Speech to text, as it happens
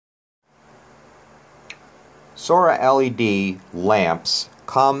SORAA LED lamps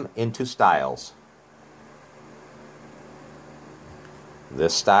come into styles.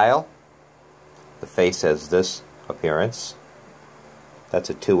 This style, the face has this appearance.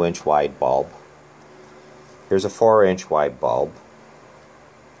 That's a 2-inch wide bulb. Here's a 4-inch wide bulb.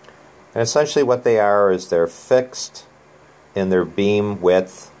 And essentially what they are is they're fixed in their beam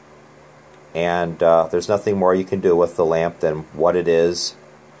width, and there's nothing more you can do with the lamp than what it is.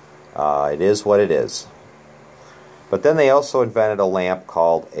 It is what it is. But then they also invented a lamp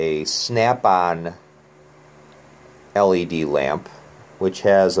called a Snap-on LED lamp, which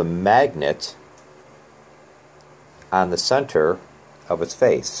has a magnet on the center of its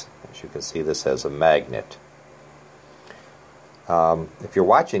face. As you can see, this has a magnet. If you're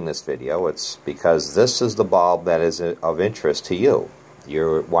watching this video, it's because this is the bulb that is of interest to you.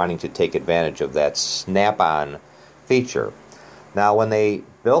 You're wanting to take advantage of that snap-on feature. Now, when they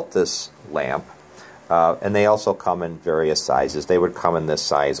built this lamp, and they also come in various sizes, they would come in this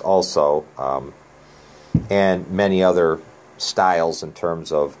size also, and many other styles in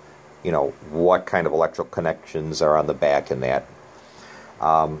terms of, you know, what kind of electrical connections are on the back and that.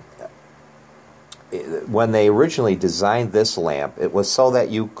 When they originally designed this lamp, it was so that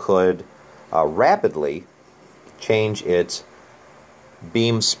you could rapidly change its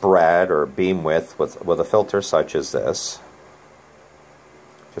beam spread or beam width with a filter such as this,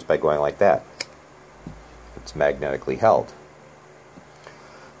 just by going like that. It's magnetically held.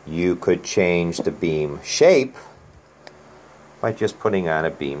 You could change the beam shape by just putting on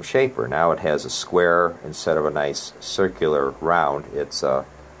a beam shaper. Now it has a square instead of a nice circular round. It's a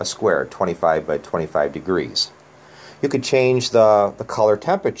square, 25 by 25 degrees. You could change the color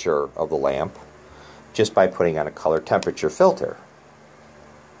temperature of the lamp just by putting on a color temperature filter.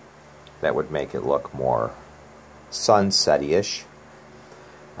 That would make it look more sunset-ish.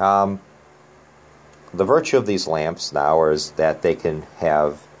 The virtue of these lamps now is that they can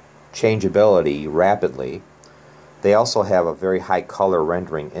have changeability rapidly. They also have a very high color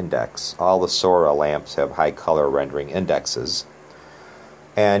rendering index. All the SORAA lamps have high color rendering indexes.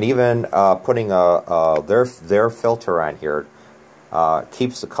 And even putting their filter on here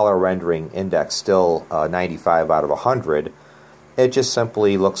keeps the color rendering index still 95 out of 100. It just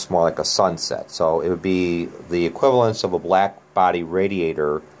simply looks more like a sunset. So it would be the equivalence of a black body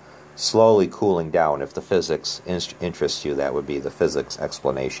radiator slowly cooling down. If the physics interests you, that would be the physics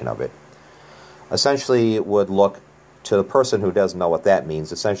explanation of it. Essentially, it would look, to the person who doesn't know what that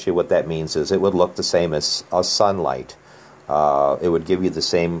means, essentially what that means is it would look the same as sunlight. It would give you the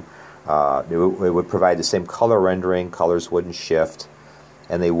same, it would provide the same color rendering, colors wouldn't shift,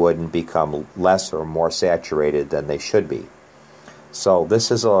 and they wouldn't become less or more saturated than they should be. So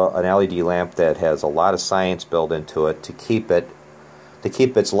this is an LED lamp that has a lot of science built into it to keep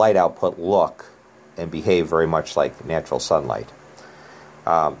its light output look and behave very much like natural sunlight.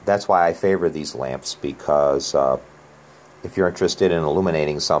 That's why I favor these lamps, because if you're interested in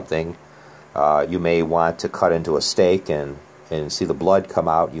illuminating something, you may want to cut into a steak and see the blood come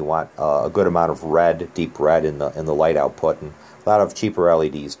out. You want a good amount of red, deep red in the light output, and a lot of cheaper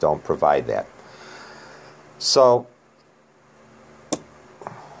LEDs don't provide that. So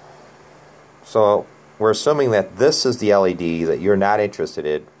we're assuming that this is the LED that you're not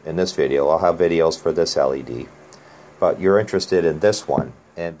interested in this video. I'll have videos for this LED, but you're interested in this one.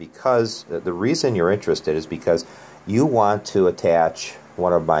 And because the reason you're interested is because you want to attach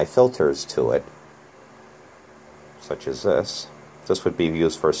one of my filters to it, such as this. This would be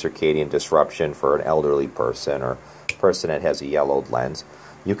used for circadian disruption for an elderly person or a person that has a yellowed lens.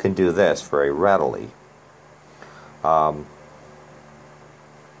 You can do this very readily.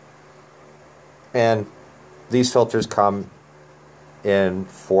 And these filters come in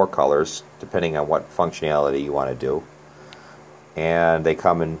 4 colors, depending on what functionality you want to do. And they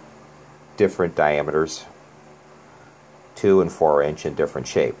come in different diameters, 2 and 4 inch, in different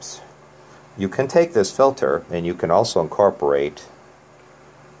shapes. You can take this filter and you can also incorporate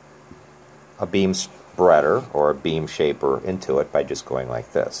a beam spreader or a beam shaper into it by just going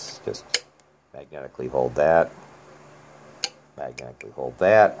like this. Just magnetically hold that, magnetically hold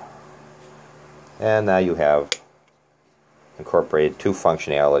that, and now you have incorporated 2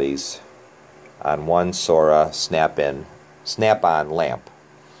 functionalities on one SORAA Snap-on lamp.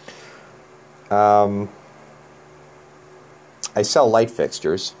 I sell light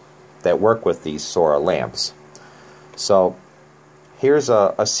fixtures that work with these SORAA lamps. So here's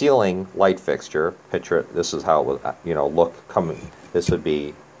a ceiling light fixture. Picture it. This is how it would, look coming. This would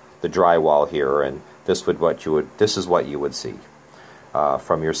be the drywall here, and this is what you would see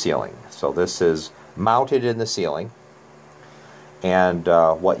from your ceiling. So this is mounted in the ceiling, And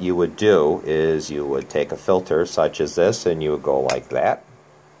what you would do is you would take a filter such as this, and you would go like that.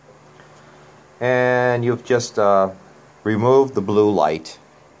 And you've just removed the blue light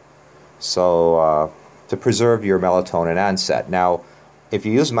so to preserve your melatonin onset. Now, if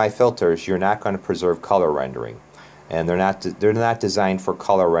you use my filters, you're not going to preserve color rendering, and they're not designed for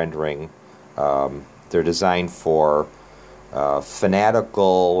color rendering. They're designed for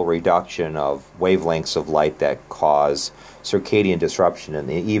fanatical reduction of wavelengths of light that cause circadian disruption in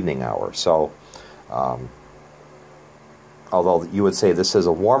the evening hour. So, although you would say this is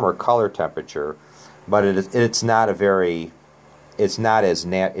a warmer color temperature, but it's not as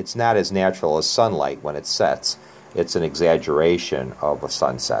natural as sunlight when it sets. It's an exaggeration of a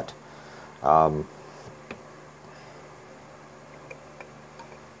sunset.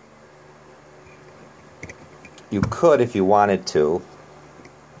 You could, if you wanted to,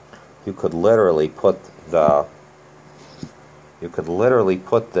 you could literally put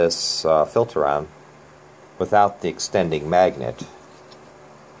this filter on without the extending magnet,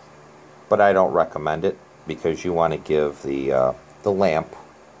 but I don't recommend it because you want to give the lamp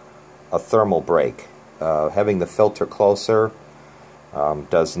a thermal break. Having the filter closer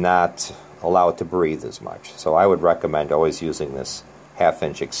does not allow it to breathe as much. So I would recommend always using this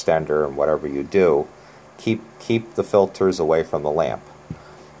half-inch extender, and whatever you do, keep the filters away from the lamp.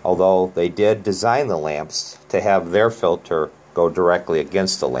 Although they did design the lamps to have their filter go directly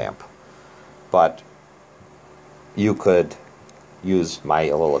against the lamp, but you could use my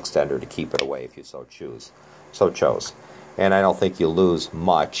little extender to keep it away if you so chose. And I don't think you lose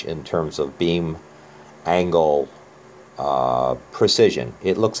much in terms of beam angle precision.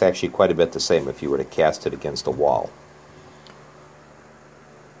 It looks actually quite a bit the same if you were to cast it against a wall.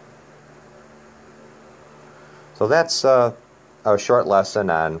 So that's a short lesson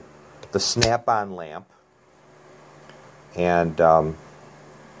on the Snap-on lamp, and now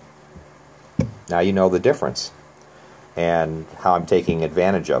you know the difference and how I'm taking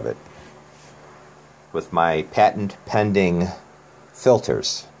advantage of it with my patent pending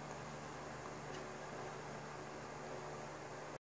filters.